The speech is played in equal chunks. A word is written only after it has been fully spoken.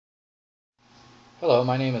Hello,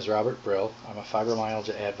 my name is Robert Brill. I'm a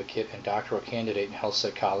fibromyalgia advocate and doctoral candidate in health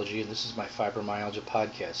psychology, and this is my Fibromyalgia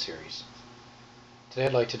podcast series. Today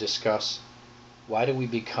I'd like to discuss why do we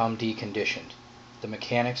become deconditioned, the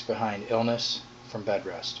mechanics behind illness from bed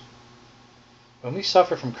rest. When we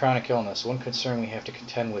suffer from chronic illness, one concern we have to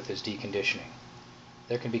contend with is deconditioning.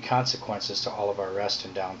 There can be consequences to all of our rest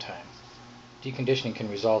and downtime. Deconditioning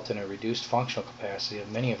can result in a reduced functional capacity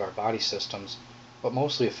of many of our body systems, but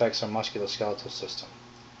mostly affects our musculoskeletal system.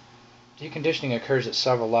 Deconditioning occurs at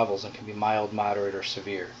several levels and can be mild, moderate, or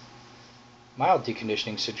severe. Mild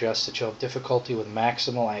deconditioning suggests that you'll have difficulty with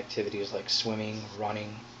maximal activities like swimming,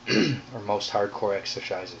 running, or most hardcore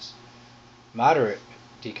exercises. Moderate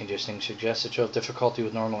deconditioning suggests that you'll have difficulty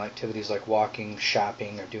with normal activities like walking,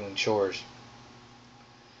 shopping, or doing chores,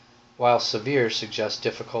 while severe suggests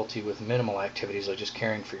difficulty with minimal activities like just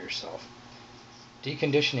caring for yourself.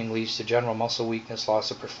 Deconditioning leads to general muscle weakness,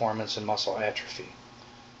 loss of performance, and muscle atrophy.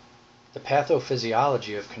 The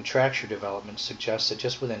pathophysiology of contracture development suggests that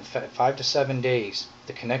just within 5 to 7 days,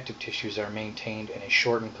 the connective tissues are maintained in a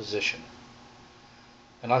shortened position.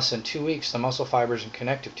 In less than 2 weeks, the muscle fibers and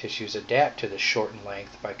connective tissues adapt to this shortened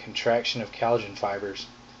length by contraction of collagen fibers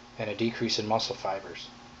and a decrease in muscle fibers.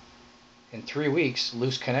 In 3 weeks,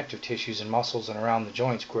 loose connective tissues and muscles and around the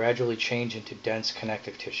joints gradually change into dense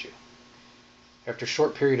connective tissue. After a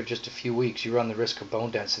short period of just a few weeks, you run the risk of bone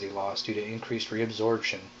density loss due to increased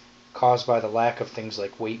reabsorption caused by the lack of things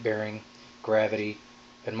like weight bearing, gravity,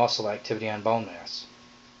 and muscle activity on bone mass.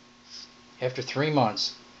 After 3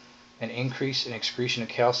 months, an increase in excretion of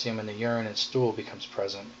calcium in the urine and stool becomes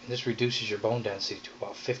present, and this reduces your bone density to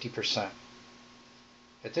about 50%.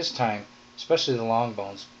 At this time, especially the long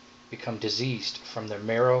bones become diseased from their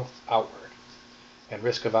marrow outward, and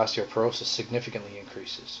risk of osteoporosis significantly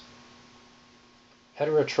increases.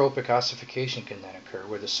 Heterotropic ossification can then occur,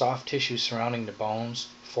 where the soft tissue surrounding the bones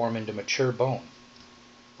form into mature bone.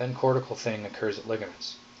 Then cortical thinning occurs at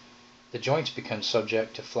ligaments. The joints become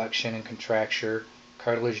subject to flexion and contracture,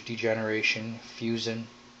 cartilage degeneration, fusion,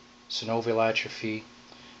 synovial atrophy,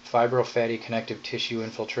 fibrofatty connective tissue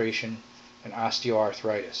infiltration, and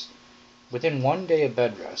osteoarthritis. Within 1 day of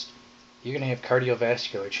bed rest, you're going to have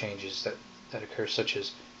cardiovascular changes that occur, such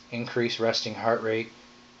as increased resting heart rate,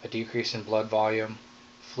 a decrease in blood volume,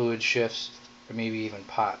 fluid shifts, or maybe even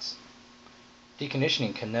POTS.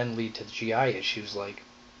 Deconditioning can then lead to GI issues like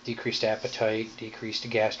decreased appetite, decreased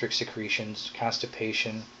gastric secretions,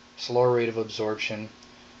 constipation, slower rate of absorption,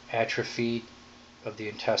 atrophy of the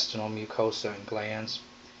intestinal mucosa and glands,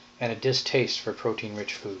 and a distaste for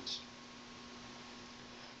protein-rich foods.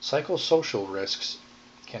 Psychosocial risks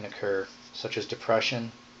can occur, such as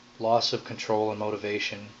depression, loss of control and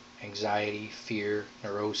motivation, anxiety, fear,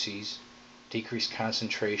 neuroses, decreased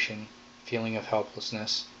concentration, feeling of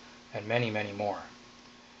helplessness, and many, many more.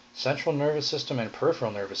 Central nervous system and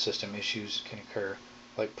peripheral nervous system issues can occur,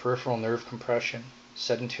 like peripheral nerve compression,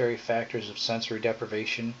 sedentary factors of sensory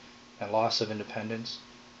deprivation and loss of independence,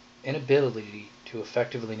 inability to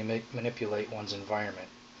effectively manipulate one's environment,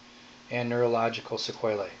 and neurological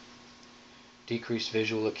sequelae, decreased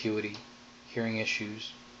visual acuity, hearing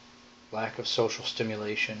issues, lack of social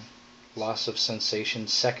stimulation, loss of sensation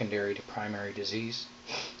secondary to primary disease.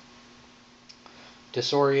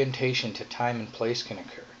 Disorientation to time and place can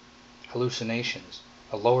occur, hallucinations,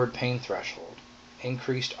 a lowered pain threshold,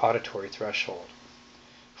 increased auditory threshold.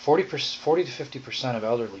 40 to 50% of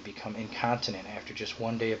elderly become incontinent after just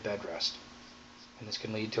 1 day of bed rest, and this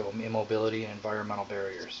can lead to immobility and environmental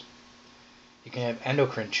barriers. You can have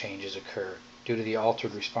endocrine changes occur due to the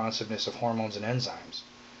altered responsiveness of hormones and enzymes.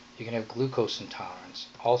 You can have glucose intolerance,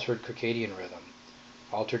 altered circadian rhythm,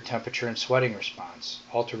 altered temperature and sweating response,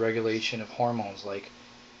 altered regulation of hormones like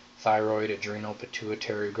thyroid, adrenal,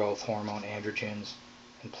 pituitary growth hormone, androgens,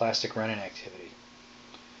 and plastic renin activity.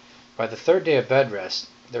 By the 3rd day of bed rest,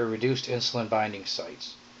 there are reduced insulin binding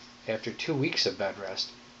sites. After 2 weeks of bed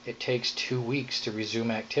rest, it takes 2 weeks to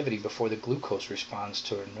resume activity before the glucose responds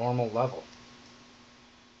to a normal level.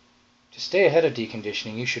 To stay ahead of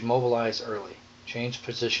deconditioning, you should mobilize early. Change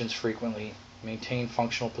positions frequently, maintain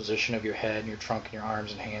functional position of your head, your trunk, and your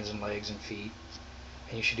arms and hands and legs and feet,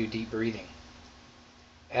 and you should do deep breathing.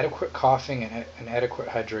 Adequate coughing and adequate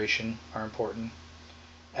hydration are important.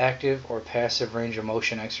 Active or passive range of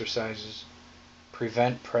motion exercises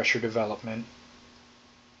prevent pressure development.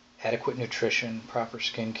 Adequate nutrition, proper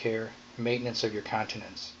skin care, maintenance of your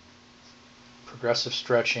continence. Progressive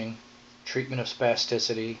stretching, treatment of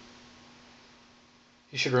spasticity.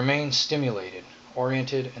 You should remain stimulated,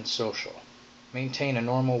 oriented, and social. Maintain a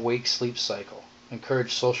normal wake-sleep cycle.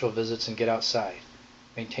 Encourage social visits and get outside.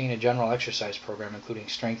 Maintain a general exercise program including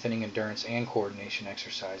strengthening, endurance, and coordination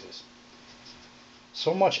exercises.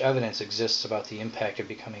 So much evidence exists about the impact of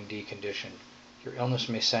becoming deconditioned. Your illness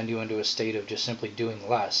may send you into a state of just simply doing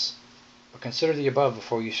less, but consider the above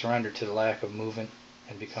before you surrender to the lack of movement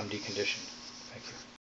and become deconditioned. Thank you.